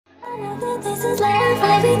This is life,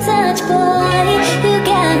 every touch, boy, you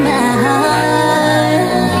got my heart.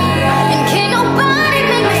 And can't nobody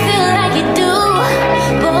make me feel like you do,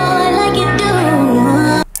 boy, like you do.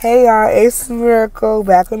 Hey y'all, it's Miracle,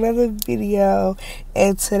 back with another video.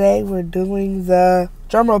 And today we're doing the,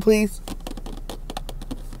 drum roll please.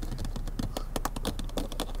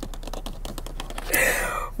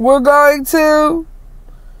 We're going to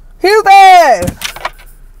Houston!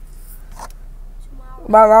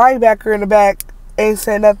 My linebacker in the back ain't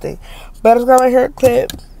said nothing. But it's got my hair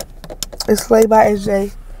clip. It's slayed by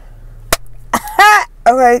SJ.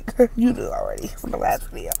 Okay, you knew already from the last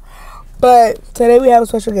video. But today we have a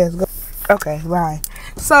special guest. Okay, bye.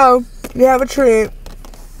 So, we have a trip.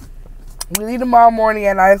 We leave tomorrow morning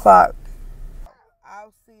at 9 o'clock.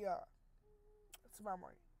 I'll see y'all tomorrow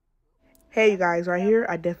morning. Hey, you guys, right here,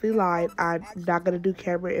 I definitely lied. I'm not going to do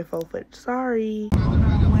camera and phone footage. Sorry.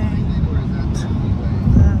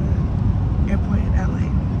 Airport in LA.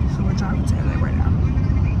 So we're driving to LA right now.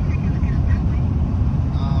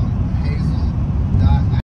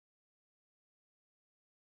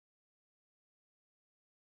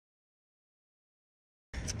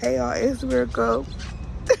 Hey y'all, it's Miracle.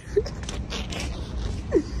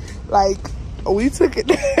 Like, we took a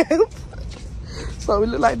nap. So we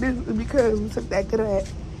look like this because we took that good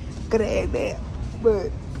ass nap.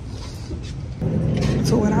 But,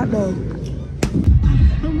 so what I know.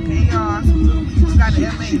 Hey y'all, so we just got to LA.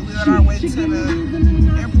 We're on our way to the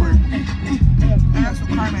airport. I have some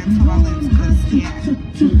climax on my lips because, yeah.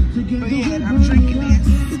 But yeah, I'm drinking this.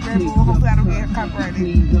 Hopefully I don't get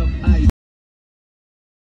copyrighted.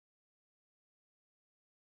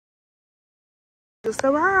 Just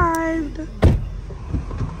arrived.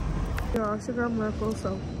 Y'all, it's your girl Miracle.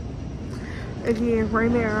 So, again,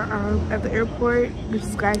 right now, at the airport. We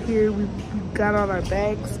just got here. We got all our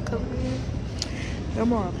bags coming in.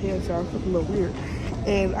 I'm on my pants, y'all. It's looking a little weird.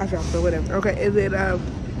 And I dropped it, whatever. Okay, and then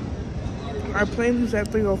our plane is at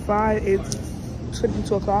 3:05. It's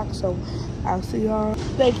 22 o'clock, so I'll see y'all.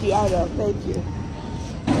 Thank you, I know. Thank you.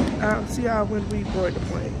 I'll see y'all when we board the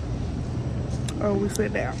plane. Oh, we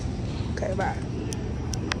sit down. Okay, bye.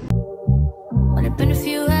 Only been a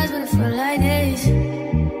few hours, but it felt like days.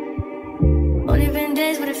 Only been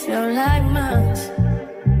days, but it felt like months.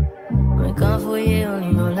 Been gone for a year,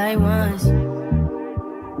 only know like once.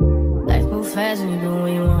 Life move fast when you do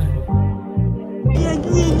what you want. Yeah,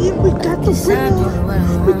 we got the print.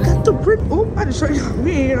 We got the print. Oh, I just showed y'all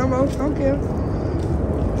me and I'm out. Okay.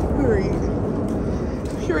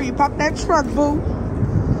 Period. Pop that truck, boo.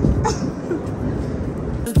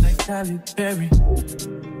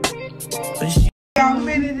 Y'all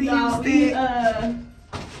made it to Houston.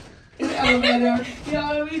 We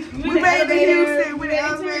made it to Houston with the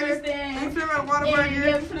elevator. We filled up Whataburger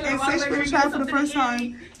and Fish for Shop for the first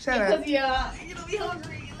time. Shut up. Because yeah, you know we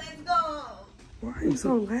hungry. Let's go. Why are you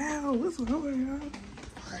so loud? What's going on?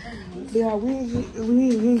 Yeah, we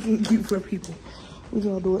ain't getting cute for people. We're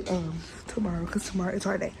gonna do it tomorrow because tomorrow is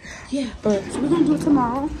our day. Yeah, but so we're gonna do it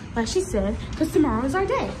tomorrow, like she said, because tomorrow is our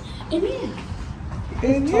day. Amen.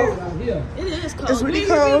 And yeah, it is cold. It's really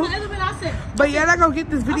cold. Said, but yeah, I'm not gonna get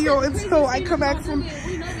this video until I come back from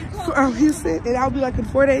Houston, and I'll be like in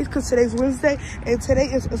 4 days because today's Wednesday, and today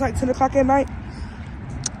it's like 10 o'clock at night,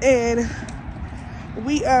 and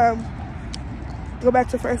we go back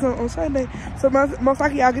to Fresno on Sunday. So most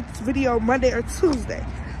likely I'll get this video Monday or Tuesday.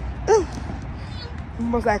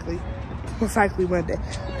 Most likely Monday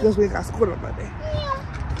because we got school on Monday.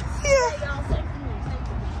 Yeah.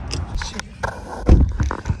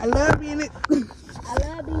 I love being it.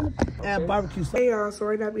 And barbecue. Hey y'all, so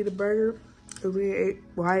right now I'm eating a burger. Cause we ate,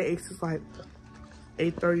 well I ate since like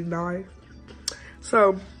 8:39.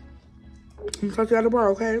 So, I'm gonna talk to y'all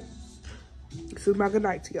tomorrow, okay? This is my good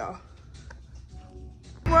night to y'all.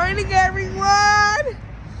 Morning everyone!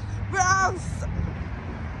 We're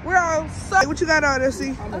all so what you got on,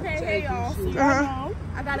 Essie? Okay, hey y'all.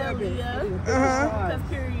 I got a Leah. Because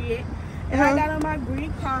period. And I got on my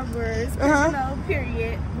green Converse, you know,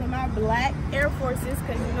 period, with my black Air Forces,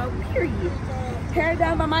 because, you know, period. Hair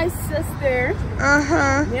done by my sister.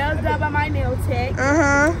 Nails done by my nail tech.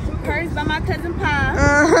 Purse by my cousin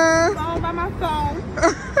Pie. Phone by my phone.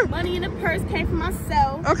 Money in the purse came from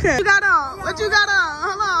myself. Okay. What you got on? What you got on?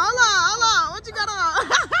 Hold on. What you got on?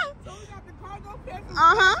 So we got the cargo pants.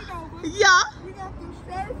 Yeah. We got the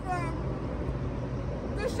shirt from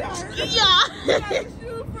the shirt. Yeah. We got the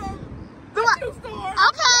shoe from the shoe store.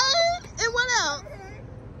 Okay. And what else? Okay.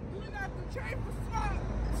 We got the tray for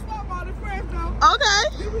Swap out of Fresno. Okay.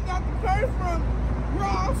 Then we got the purse from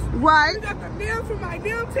Ross. Right. We got the nails from my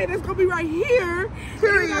nail tech that's gonna be right here.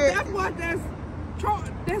 Period. And we got that one that's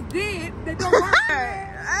that's dead. They don't work.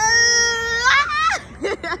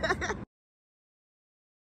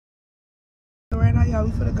 Right now, y'all,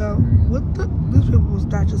 we finna go. What the? These people was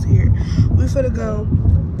not just here. We finna go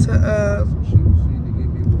to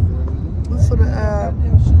we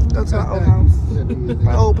finna go to my old house,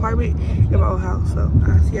 my old apartment, and my old house. So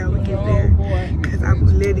I'll see how we get there. Cause I'm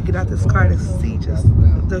ready to get out this car to see just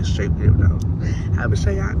the straight view. Though I'm gonna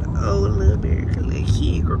show y'all the old little American little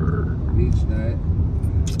here. Beach night.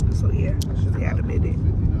 So yeah, see y'all in a minute.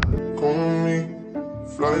 Come on me,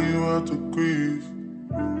 fly you out to Greece.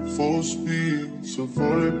 Full speed, so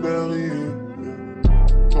for the barrier.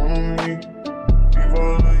 Come on me, leave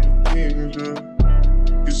all of your things, yeah.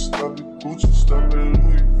 You stop at Gucci, stop at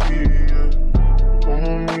Louis V, yeah. Come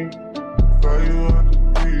on me, fly you out to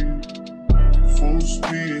Greece. Full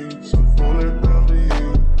speed, so for the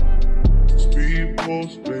barrier. Speed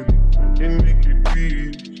post, baby, in Mickey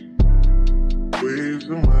Beach. Waves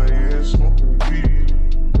in my ass, smoking weed.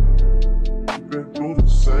 Been through the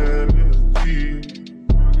sand in the deep.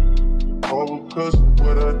 All because of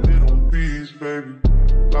what I did on beats, baby.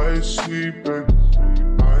 Life sweet, baby.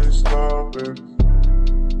 I ain't stop, baby.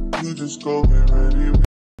 You just go get ready.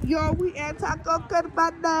 Yo, we at Taco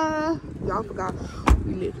Cabana. Y'all forgot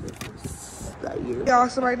we live here. Y'all,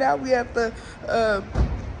 so right now we at the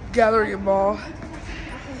Gallery Mall.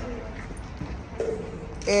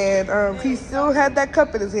 And he still had that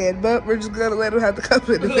cup in his hand, but we're just gonna let him have the cup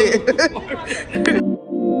in his hand.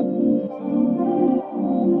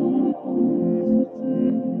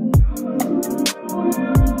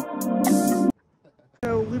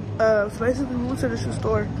 So basically we went to the shoe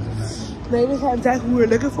store. They didn't have exactly what we were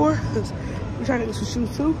looking for because we're trying to get some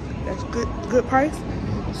shoes too. That's good price.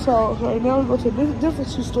 So right now we go to a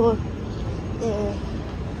different shoe store and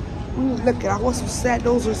we was looking. I want some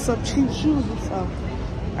sandals or some cheap shoes and stuff.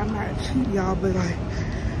 I'm not cheap, y'all, but like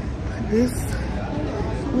this,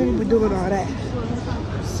 we ain't been doing all that.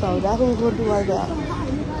 So that's what we're gonna do right now.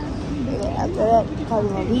 And then after that, we're probably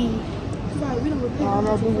gonna leave. I don't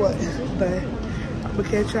know what, but I'm gonna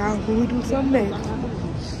catch y'all when we do something next.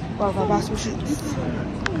 Or if I buy some shoes.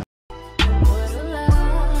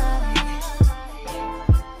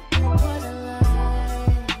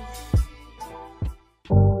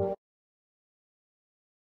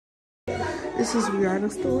 This is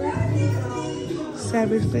Rihanna's store.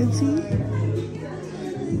 Savage Fenty.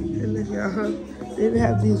 And then y'all, they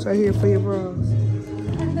have these right here for your bras.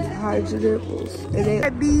 Hide your nipples. And they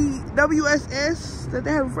had the WSS that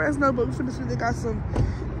they have in Fresno, but we finna see they got some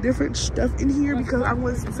different stuff in here because I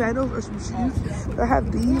want some sandals or some shoes. I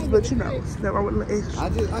have these, but you know, it's never with the extra.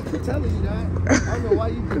 I keep telling you that. I don't know why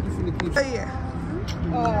you think you finna keep. Yeah.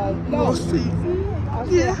 No. We'll see.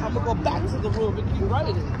 Yeah. I'm gonna go back to the room and keep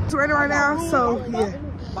running it. It's raining right now, so yeah.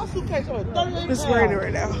 My suitcase on 38 It's raining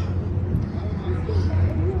right now.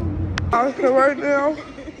 So right now,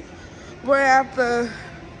 we're at the,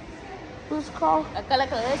 what's it called?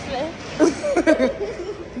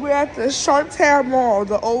 We're at the Sharptown Mall,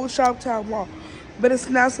 the old Sharptown Mall. But it's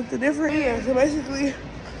now something different. Yeah, so basically,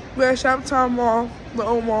 we're at Sharptown Mall, the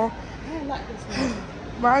old mall.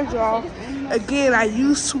 Mind y'all, again, I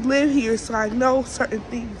used to live here, so I know certain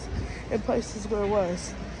things and places where it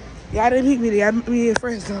was. Y'all didn't meet me there, I met me in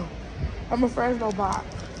Fresno. I'm a Fresno bot.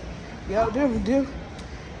 Yo,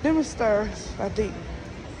 different stars, I think.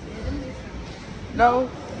 No,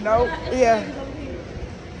 yeah.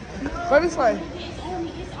 Go this way.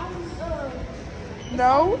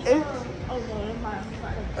 No, it's...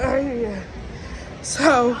 yeah.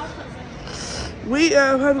 So, we,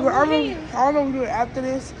 I don't know what we're doing after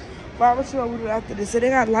this, but I'm not sure what we're doing after this. So they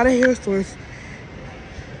got a lot of hair stores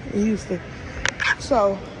in Houston.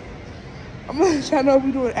 So, I'm gonna try to know what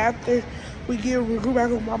we're doing after we go back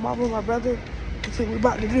with my mom and my brother and see what we're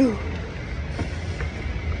about to do.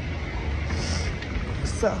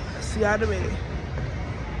 So, see y'all in a minute.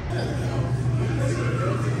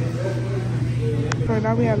 Right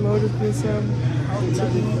now we have loaded with some to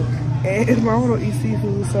eat. And my mom don't eat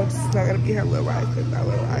seafood, so it's not gonna be her little ride, because not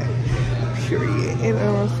little ride. Period. And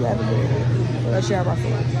I'm flat in there. I share my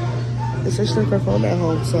phone. It's just her phone at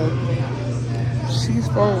home, so she's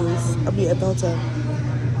phones. I'll be at the hotel.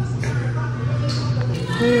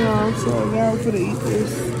 Hey y'all, so now I'm gonna eat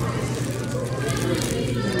this.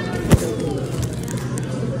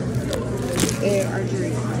 And our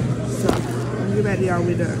drink. So I'm gonna get back to y'all when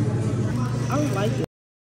we're done. I don't like it.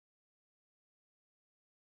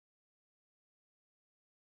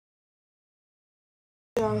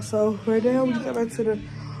 Y'all, so right now we just got back to the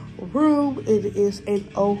room. It is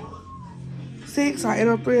 8:06, or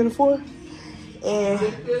 8:03 and 4. And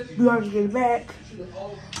we are just getting back.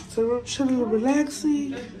 So chilling and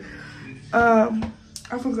relaxing. I'm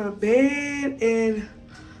gonna go to bed and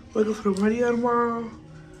we're going for the radio tomorrow.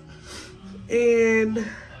 And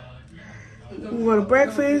we're going to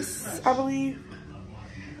breakfast, I believe.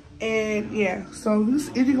 And yeah, so this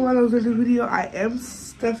anything while I was in the video, I am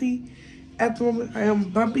stuffy at the moment. I am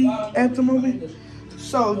bumpy at the moment.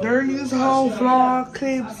 So during this whole vlog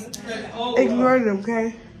clips, ignore them,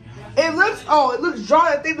 okay? It looks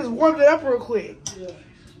dry. I think just warmed it up real quick.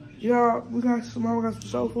 Y'all, we got some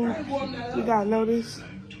soul food. We got Lotus.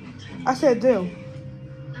 I said them.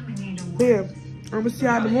 Them. I'm gonna see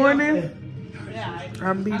y'all in the morning.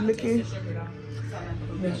 I'm be looking.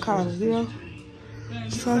 Call it, you know.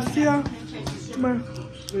 So I'll see y'all tomorrow.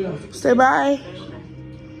 Say bye.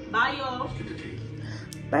 Bye, y'all.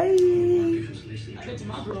 Bye.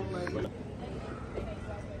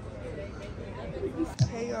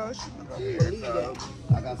 Hey y'all,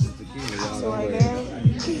 I got some tequila, y'all. so right now,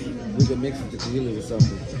 We can mix the tequila with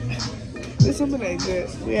something. this something ain't good.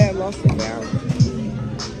 We had lost it down.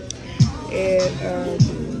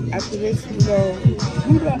 And after this, we're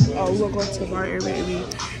gonna go to our Airbnb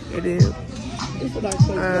and then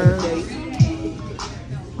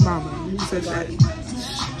Mama, you said that.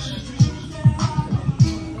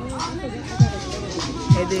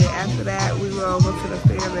 And then after that, we will go to the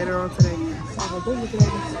fair later on today.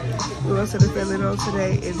 We'll go to the fair later on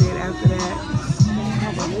today, and then after that,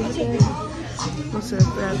 go to the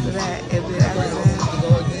fair after that, and then after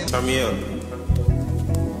that. Turn me up.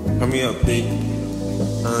 Turn me up, B.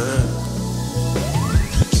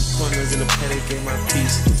 Corners in the paddock, get my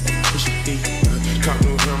piece. Push your feet. Cop no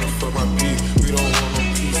hammer for my beat. We don't want no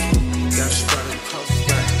peace. Got started, cost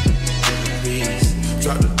back. Please.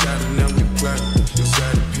 Drop the data, now we black.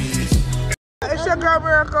 Inside the piece. It's your girl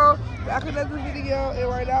Miracle. Back in another video, and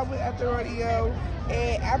right now we're at the rodeo.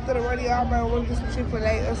 And after the rodeo, I'm gonna get some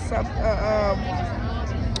Chick-fil-A or something.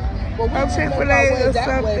 Chick-fil-A or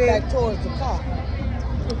something. Back towards the car.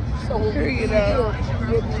 So we'll Period.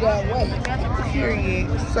 We'll be that way. Period.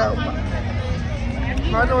 So,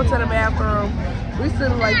 I'm going to the bathroom. We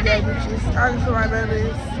still like that bitches. I just feel like that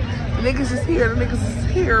is. The niggas is here. The niggas is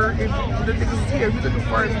here. If the niggas is here, if you're looking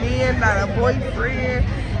for a man, not a boyfriend,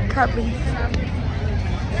 company.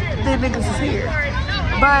 The niggas is here.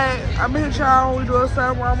 But I'm gonna hit y'all when we doing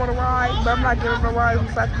something where I'm on a ride. But I'm not getting on a ride.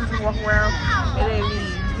 So I can just walk around and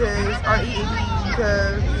then leave. Or eat and leave.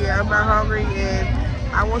 Because, yeah, I'm not hungry. And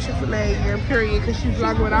I want Chick-fil-A and period, because she's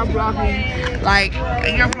vlogging when I'm vlogging. Like,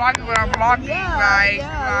 you're vlogging when I'm vlogging.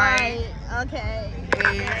 Okay.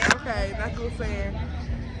 Yeah, okay, that's what I'm saying.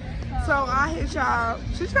 So I hit y'all.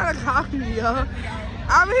 She's trying to copy me, yo.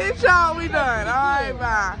 I'm gonna hit y'all. We done. All right,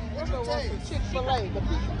 bye. Chick-fil-A.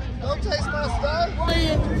 Don't taste my stuff.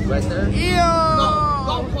 Right there.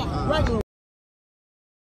 Ew. Regular.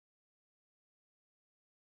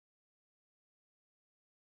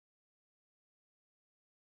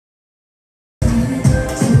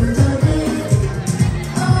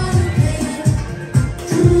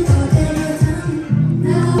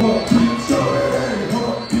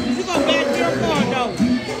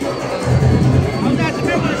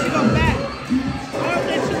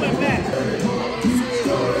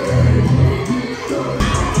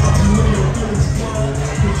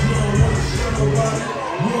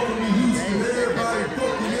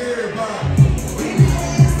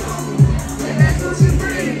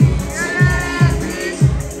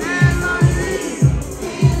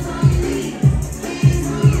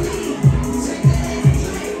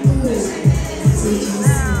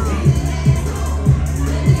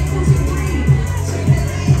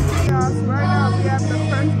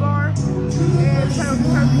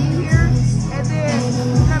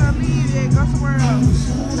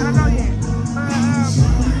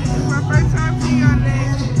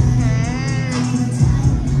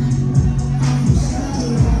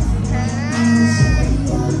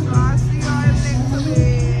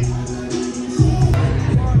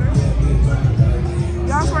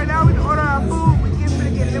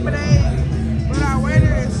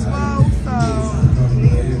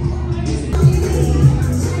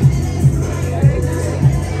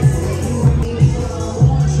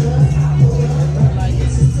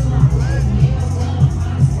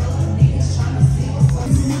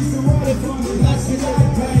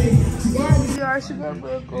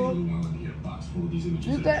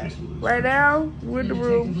 Right now, we're in the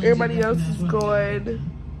room. Everybody else is going.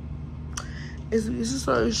 It's just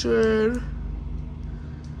so insured.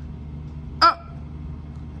 Oh!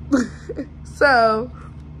 So,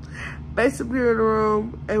 basically, we're in the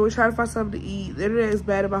room and we're trying to find something to eat. The internet is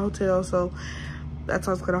bad at my hotel, so that's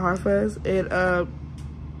why it's kind of hard for us. And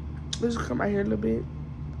let's just come out here a little bit.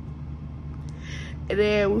 And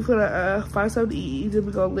then we're gonna find something to eat. Either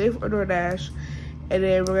we gonna Lyft or DoorDash. And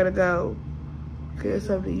then we're gonna go get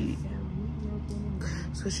something to eat.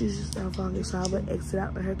 So she's just not vlogging, so I'm gonna exit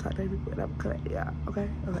out, let her talk to people, and I'm gonna come back to y'all, okay?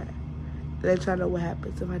 Okay. And then try to know what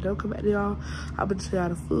happens. If I don't come back to y'all, I'm gonna show y'all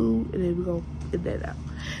the food, and then we're gonna get that out.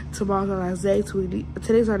 Tomorrow's our last day, so we leave.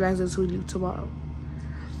 Today's our last day, so we leave tomorrow.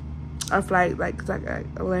 Our flight, like, it's like at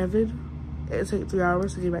 11. It takes 3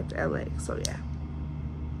 hours to get back to LA, so yeah.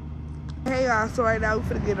 Hey y'all, so right now we're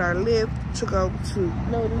finna get our Lyft to go to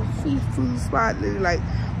the seafood spot, literally like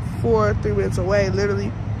 3 minutes away,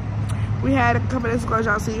 literally. We had a couple minutes ago,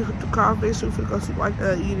 y'all see the crawfish. We finna go see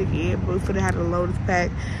eat again, but we finna have the Lotus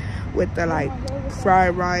pack with the like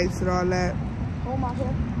fried rice and all that.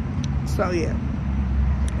 So yeah.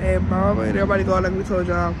 And mama and everybody going like we told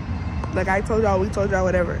y'all. Like I told y'all, we told y'all,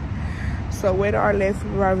 whatever. So wait our Lyft,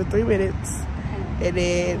 we arrive in 3 minutes. And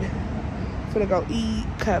then finna go eat,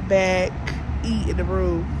 cut back, eat in the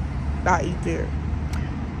room, not eat there.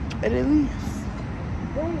 And then leave.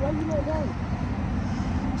 Why you let go?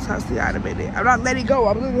 So I'll see y'all in a minute. I'm not letting go.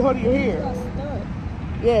 I'm literally holding your hair.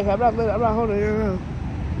 Yeah, I'm not holding your hair.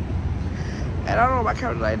 And I don't know my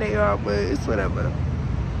camera like they are, but it's whatever.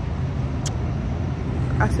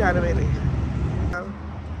 I'll see y'all in a minute.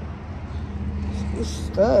 It's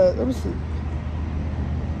stuck. Let me see.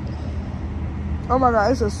 Oh my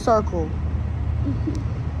God, it's a circle.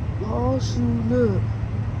 Oh shoot, look.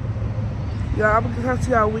 Y'all, I'm gonna come to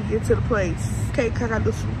y'all when we get to the place. Okay, cause I got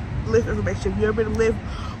this Lyft information. If you ever been to Lyft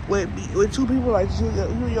with 2 people, like you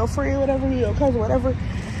and your friend, whatever, you your cousin, whatever,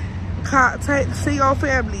 see your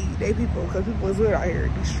family, they people, because people is weird out here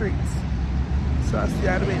in these streets. So I'll see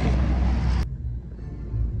y'all in a minute.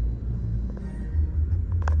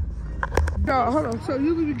 Y'all, hold on. So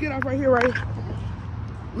usually we get off right here, right?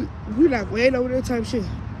 We like way over there type shit.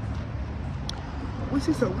 We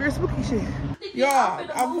see some weird spooky shit. Y'all,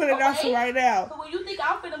 I'm putting it out right now. So when you think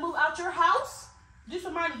I'm finna move out your house, just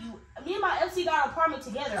reminding you, me and my FC got an apartment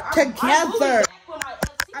together.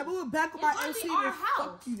 I'm moving back with my FC to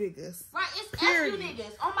fuck you niggas. Right, it's F you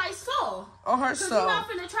niggas on my soul. On her soul. You're not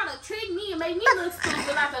finna try to trick me and make me look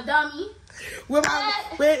stupid like a dummy. If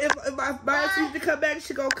my FC need to come back,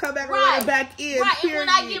 she gonna come back right back in. Right, period. And when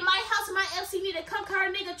I get my house and my FC need to come, her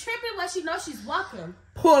nigga tripping, well, she knows she's welcome.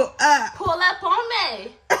 Pull up. Pull up on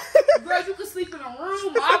me. Girl, you can sleep in a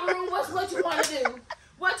room, my room. What you want to do?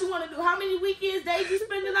 What you want to do? How many weekends, days you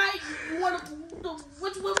spend the night? You want to do?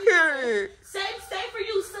 What we do? Stay for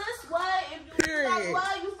you, sis. What? If you like,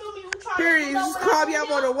 what? You feel me? You trying period. to Just call me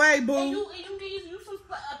up on the way, boo. And you need some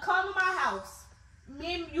come to my house.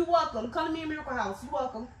 You welcome. Come to me in Miracle House. You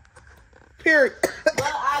welcome. Period.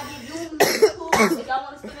 Well, I give you food if y'all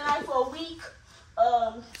want to spend the night for a week.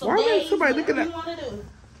 Some days. Somebody looking what at you want to do?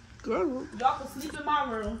 Girl. Y'all can sleep in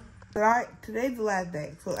my room. Alright, today's the last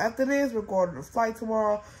day. So after this, we're going to the flight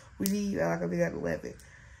tomorrow. We leave at 11.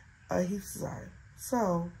 He's sorry.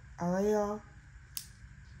 So, I love y'all.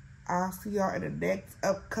 I'll see y'all in the next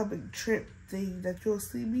upcoming trip thing that you'll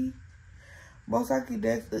see me. Most likely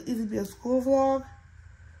next, it'll either be a school vlog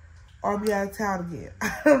or be out of town again.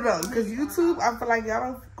 I don't know. Because YouTube, I feel like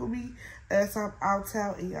y'all don't fuck with me unless I'm out of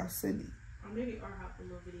town in y'all city. Or maybe our hop a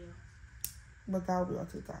little video. But that'll be on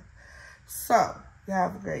TikTok. So, y'all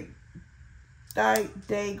have a great night,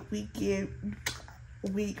 day, weekend,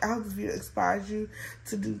 week. I hope this video inspires you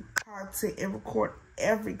to do content and record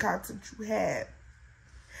every content you have.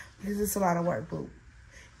 Because it's a lot of work, boo.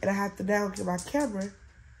 And I have to now get my camera,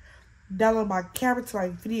 download my camera to my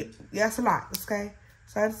video. Yeah, that's a lot, okay?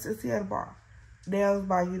 So I just see you tomorrow. Nails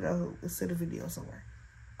by you know who. It's in the video somewhere.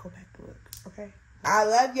 Go back to look, okay? I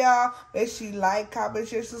love y'all. Make sure you like, comment,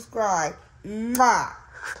 share, subscribe. Mwah.